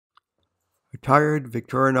A tired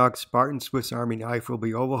Victorinox Spartan Swiss Army knife will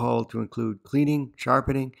be overhauled to include cleaning,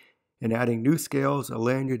 sharpening, and adding new scales, a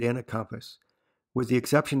lanyard, and a compass. With the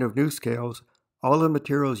exception of new scales, all the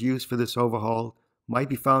materials used for this overhaul might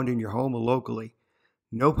be found in your home or locally.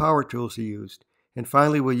 No power tools are used. And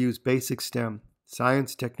finally, we'll use basic STEM,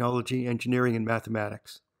 science, technology, engineering, and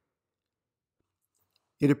mathematics.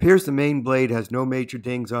 It appears the main blade has no major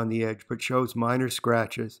dings on the edge, but shows minor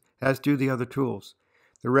scratches, as do the other tools.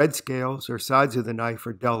 The red scales, or sides of the knife,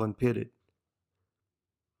 are dull and pitted.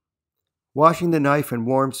 Washing the knife in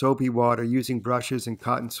warm, soapy water using brushes and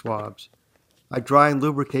cotton swabs. I dry and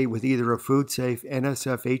lubricate with either a food-safe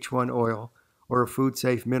NSF H1 oil or a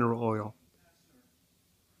food-safe mineral oil.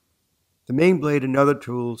 The main blade and other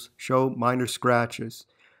tools show minor scratches.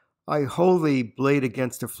 I hold the blade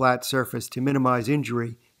against a flat surface to minimize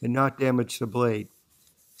injury and not damage the blade,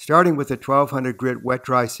 starting with a 1200 grit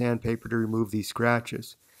wet-dry sandpaper to remove these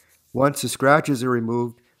scratches. Once the scratches are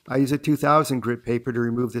removed, I use a 2000 grit paper to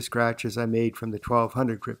remove the scratches I made from the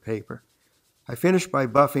 1200 grit paper. I finish by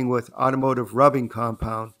buffing with automotive rubbing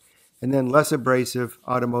compound and then less abrasive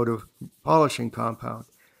automotive polishing compound.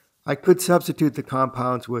 I could substitute the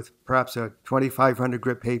compounds with perhaps a 2500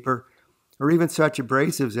 grit paper or even such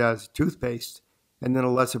abrasives as toothpaste and then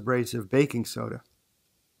a less abrasive baking soda.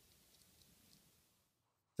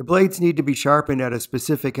 The blades need to be sharpened at a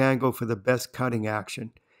specific angle for the best cutting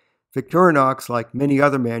action. Victorinox, like many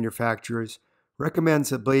other manufacturers, recommends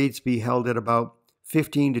the blades be held at about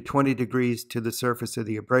 15 to 20 degrees to the surface of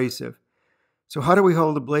the abrasive. So how do we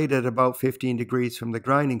hold the blade at about 15 degrees from the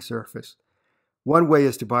grinding surface? One way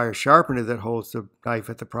is to buy a sharpener that holds the knife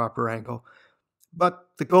at the proper angle, but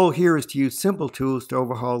the goal here is to use simple tools to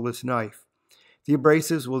overhaul this knife. The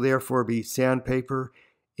abrasives will therefore be sandpaper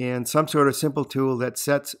and some sort of simple tool that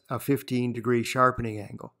sets a 15-degree sharpening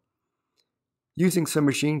angle. Using some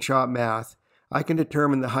machine shop math, I can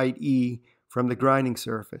determine the height E from the grinding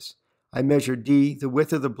surface. I measure D, the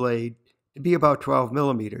width of the blade, to be about 12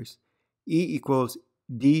 millimeters. E equals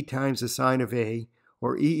D times the sine of A,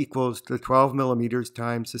 or E equals the 12 millimeters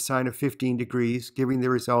times the sine of 15 degrees, giving the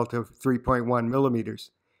result of 3.1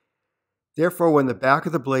 millimeters. Therefore, when the back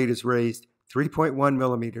of the blade is raised 3.1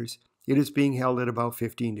 millimeters, it is being held at about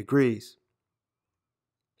 15 degrees.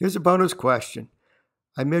 Here's a bonus question.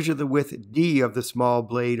 I measure the width D of the small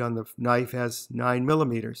blade on the knife as 9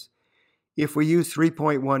 millimeters. If we use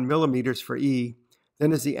 3.1 millimeters for E,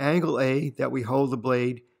 then is the angle A that we hold the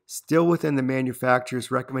blade still within the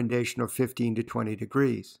manufacturer's recommendation of 15 to 20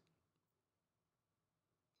 degrees?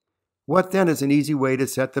 What then is an easy way to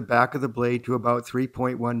set the back of the blade to about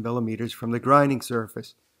 3.1 millimeters from the grinding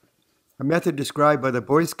surface? A method described by the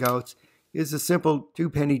Boy Scouts is a simple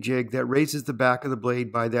 2-penny jig that raises the back of the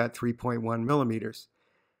blade by that 3.1 millimeters.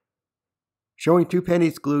 Showing 2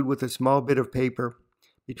 pennies glued with a small bit of paper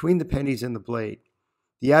between the pennies and the blade.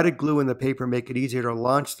 The added glue and the paper make it easier to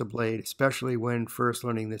launch the blade, especially when first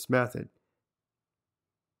learning this method.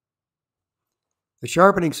 The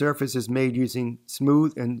sharpening surface is made using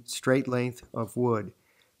smooth and straight length of wood.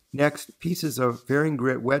 Next, pieces of varying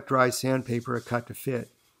grit wet-dry sandpaper are cut to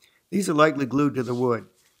fit. These are lightly glued to the wood.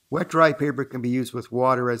 Wet-dry paper can be used with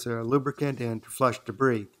water as a lubricant and to flush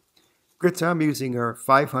debris. Grits I'm using are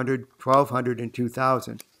 500, 1200, and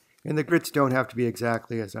 2000, and the grits don't have to be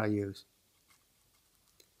exactly as I use.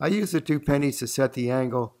 I use the 2 pennies to set the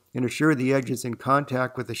angle and assure the edge is in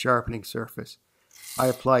contact with the sharpening surface. I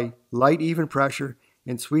apply light, even pressure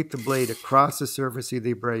and sweep the blade across the surface of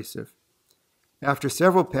the abrasive. After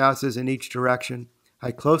several passes in each direction,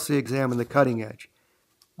 I closely examine the cutting edge.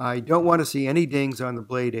 I don't want to see any dings on the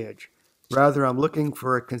blade edge. Rather, I'm looking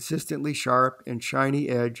for a consistently sharp and shiny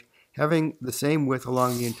edge having the same width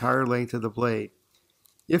along the entire length of the blade.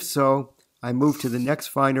 If so, I move to the next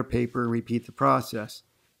finer paper and repeat the process.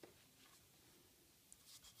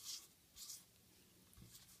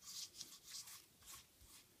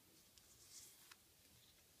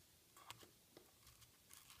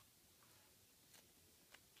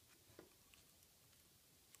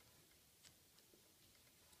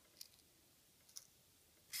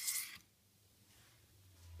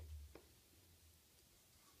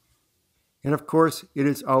 And of course, it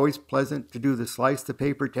is always pleasant to do the slice the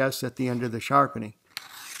paper test at the end of the sharpening.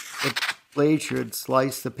 The blade should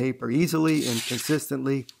slice the paper easily and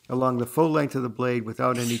consistently along the full length of the blade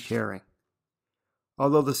without any tearing.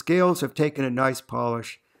 Although the scales have taken a nice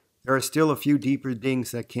polish, there are still a few deeper dings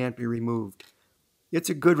that can't be removed. It's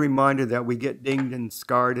a good reminder that we get dinged and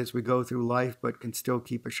scarred as we go through life, but can still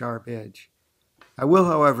keep a sharp edge. I will,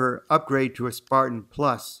 however, upgrade to a Spartan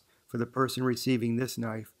Plus for the person receiving this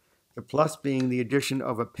knife, the plus being the addition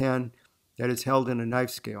of a pen that is held in a knife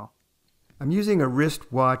scale. I'm using a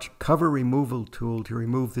wristwatch cover removal tool to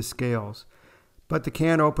remove the scales, but the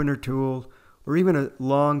can opener tool or even a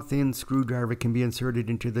long, thin screwdriver can be inserted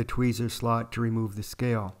into the tweezer slot to remove the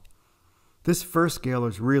scale. This first scale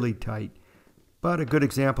is really tight, but a good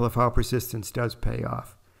example of how persistence does pay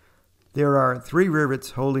off. There are 3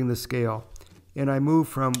 rivets holding the scale, and I move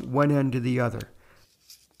from one end to the other.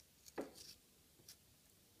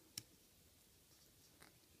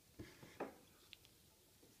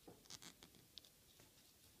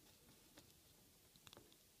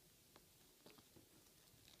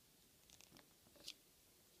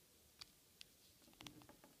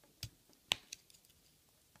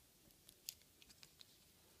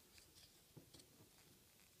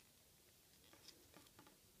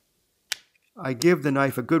 I give the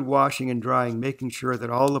knife a good washing and drying, making sure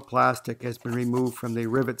that all the plastic has been removed from the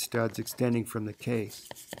rivet studs extending from the case.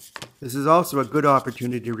 This is also a good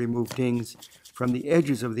opportunity to remove dings from the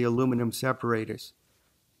edges of the aluminum separators.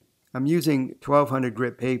 I'm using 1200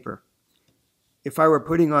 grit paper. If I were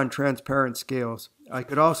putting on transparent scales, I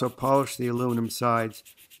could also polish the aluminum sides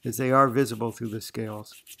as they are visible through the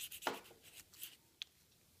scales.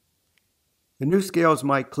 The new scales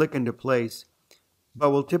might click into place, but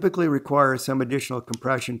will typically require some additional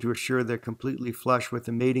compression to assure they're completely flush with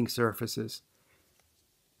the mating surfaces.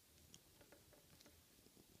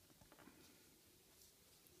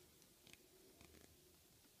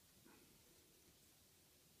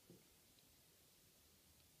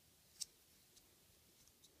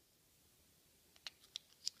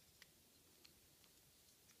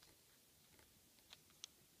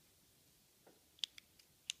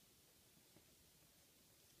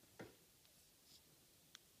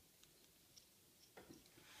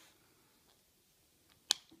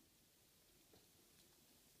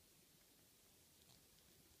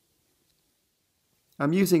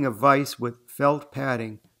 I'm using a vise with felt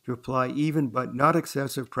padding to apply even but not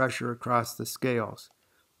excessive pressure across the scales.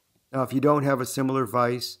 Now, if you don't have a similar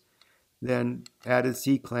vise, then padded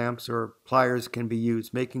C-clamps or pliers can be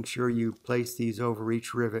used, making sure you place these over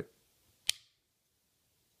each rivet.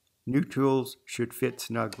 New tools should fit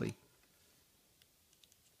snugly.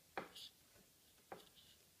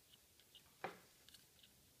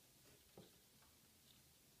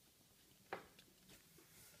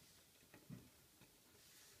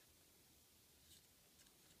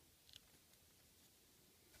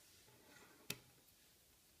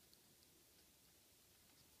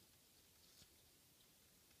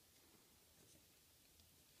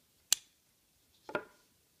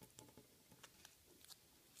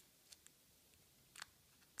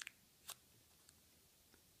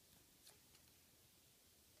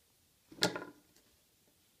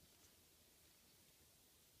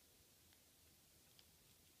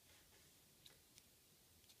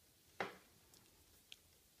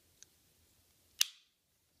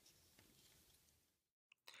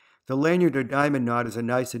 The lanyard or diamond knot is a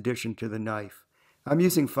nice addition to the knife. I'm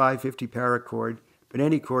using 550 paracord, but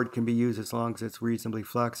any cord can be used as long as it's reasonably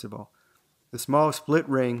flexible. The small split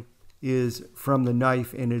ring is from the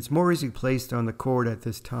knife and it's more easily placed on the cord at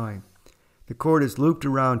this time. The cord is looped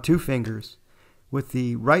around 2 fingers. With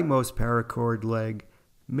the rightmost paracord leg,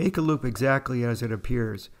 make a loop exactly as it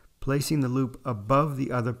appears, placing the loop above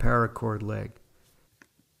the other paracord leg.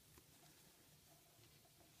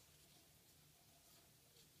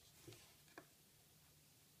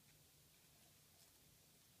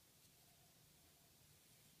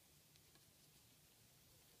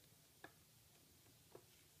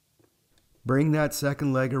 Bring that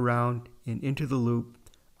second leg around and into the loop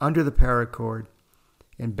under the paracord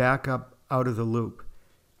and back up out of the loop.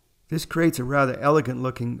 This creates a rather elegant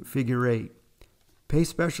looking figure 8. Pay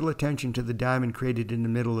special attention to the diamond created in the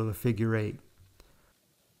middle of the figure 8.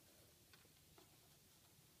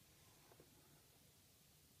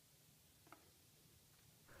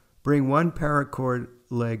 Bring one paracord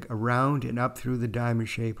leg around and up through the diamond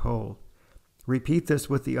shape hole. Repeat this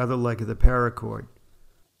with the other leg of the paracord.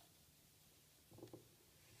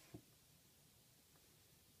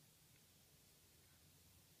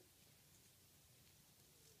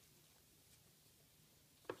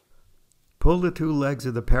 Pull the 2 legs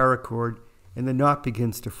of the paracord and the knot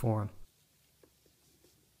begins to form.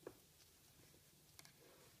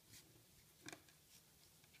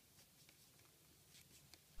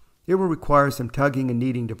 It will require some tugging and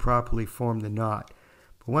kneading to properly form the knot.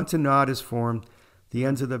 But once a knot is formed, the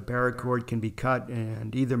ends of the paracord can be cut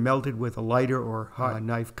and either melted with a lighter or hot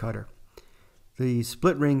knife cutter. The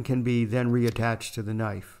split ring can be then reattached to the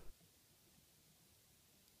knife.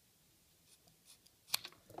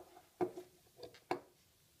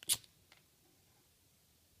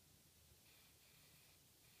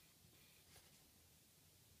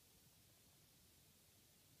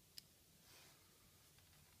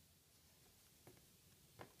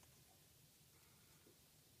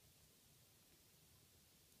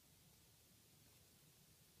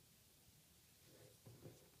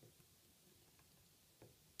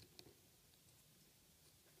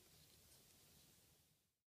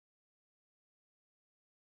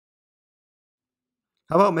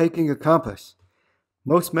 How about making a compass?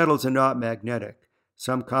 Most metals are not magnetic.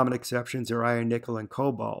 Some common exceptions are iron, nickel, and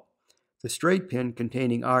cobalt. The straight pin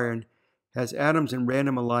containing iron has atoms in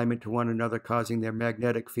random alignment to one another, causing their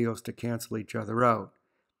magnetic fields to cancel each other out.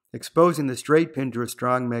 Exposing the straight pin to a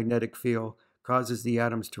strong magnetic field causes the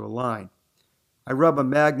atoms to align. I rub a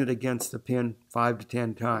magnet against the pin 5 to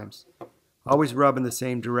 10 times. Always rub in the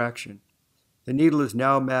same direction. The needle is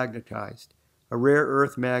now magnetized. A rare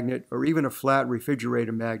earth magnet or even a flat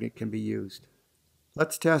refrigerator magnet can be used.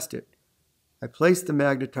 Let's test it. I place the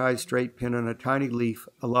magnetized straight pin on a tiny leaf,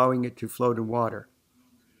 allowing it to float in water.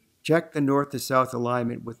 Check the north to south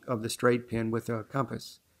alignment of the straight pin with a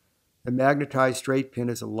compass. The magnetized straight pin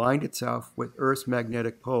has aligned itself with Earth's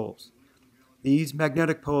magnetic poles. These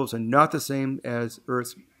magnetic poles are not the same as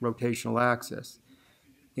Earth's rotational axis,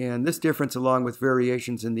 and this difference, along with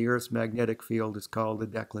variations in the Earth's magnetic field, is called the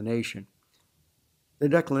declination. The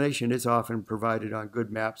declination is often provided on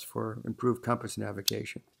good maps for improved compass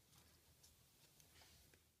navigation.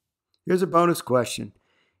 Here's a bonus question.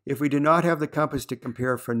 If we do not have the compass to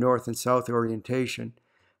compare for north and south orientation,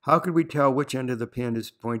 how could we tell which end of the pin is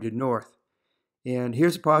pointed north? And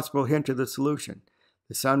here's a possible hint of the solution.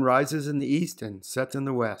 The sun rises in the east and sets in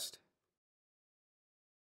the west.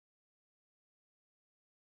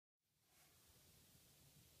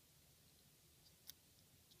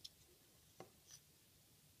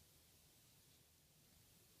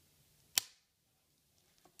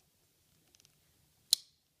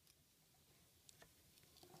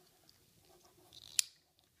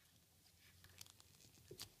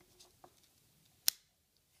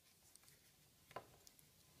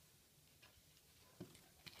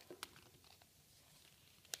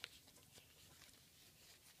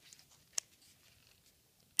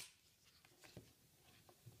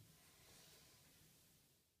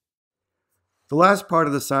 The last part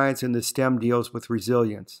of the science in the STEM deals with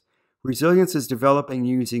resilience. Resilience is developing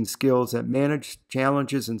using skills that manage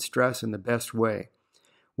challenges and stress in the best way.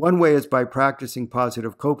 One way is by practicing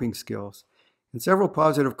positive coping skills, and several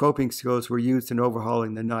positive coping skills were used in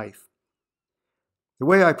overhauling the knife. The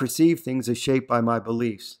way I perceive things is shaped by my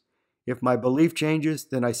beliefs. If my belief changes,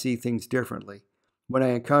 then I see things differently. When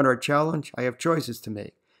I encounter a challenge, I have choices to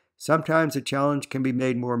make. Sometimes a challenge can be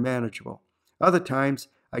made more manageable. Other times,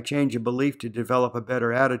 I change a belief to develop a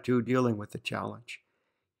better attitude dealing with the challenge.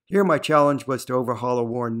 Here my challenge was to overhaul a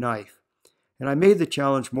worn knife, and I made the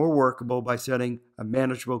challenge more workable by setting a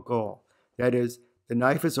manageable goal. That is, the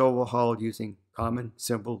knife is overhauled using common,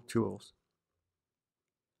 simple tools.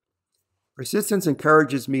 Persistence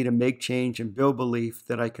encourages me to make change and build belief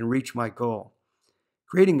that I can reach my goal.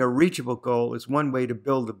 Creating a reachable goal is one way to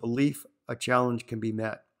build the belief a challenge can be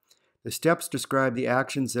met. The steps describe the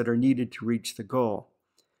actions that are needed to reach the goal.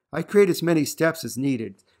 I create as many steps as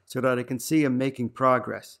needed so that I can see I'm making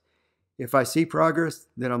progress. If I see progress,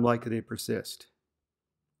 then I'm likely to persist.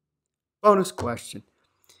 Bonus question.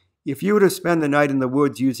 If you were to spend the night in the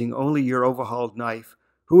woods using only your overhauled knife,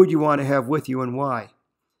 who would you want to have with you and why?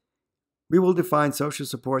 We will define social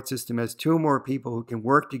support system as two or more people who can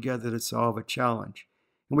work together to solve a challenge.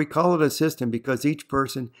 And we call it a system because each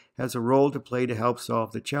person has a role to play to help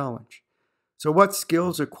solve the challenge. So what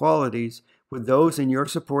skills or qualities would those in your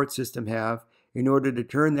support system have in order to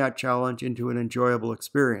turn that challenge into an enjoyable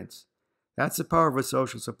experience? That's the power of a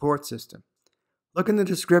social support system. Look in the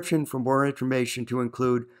description for more information to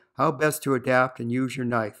include how best to adapt and use your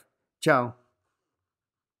knife. Ciao.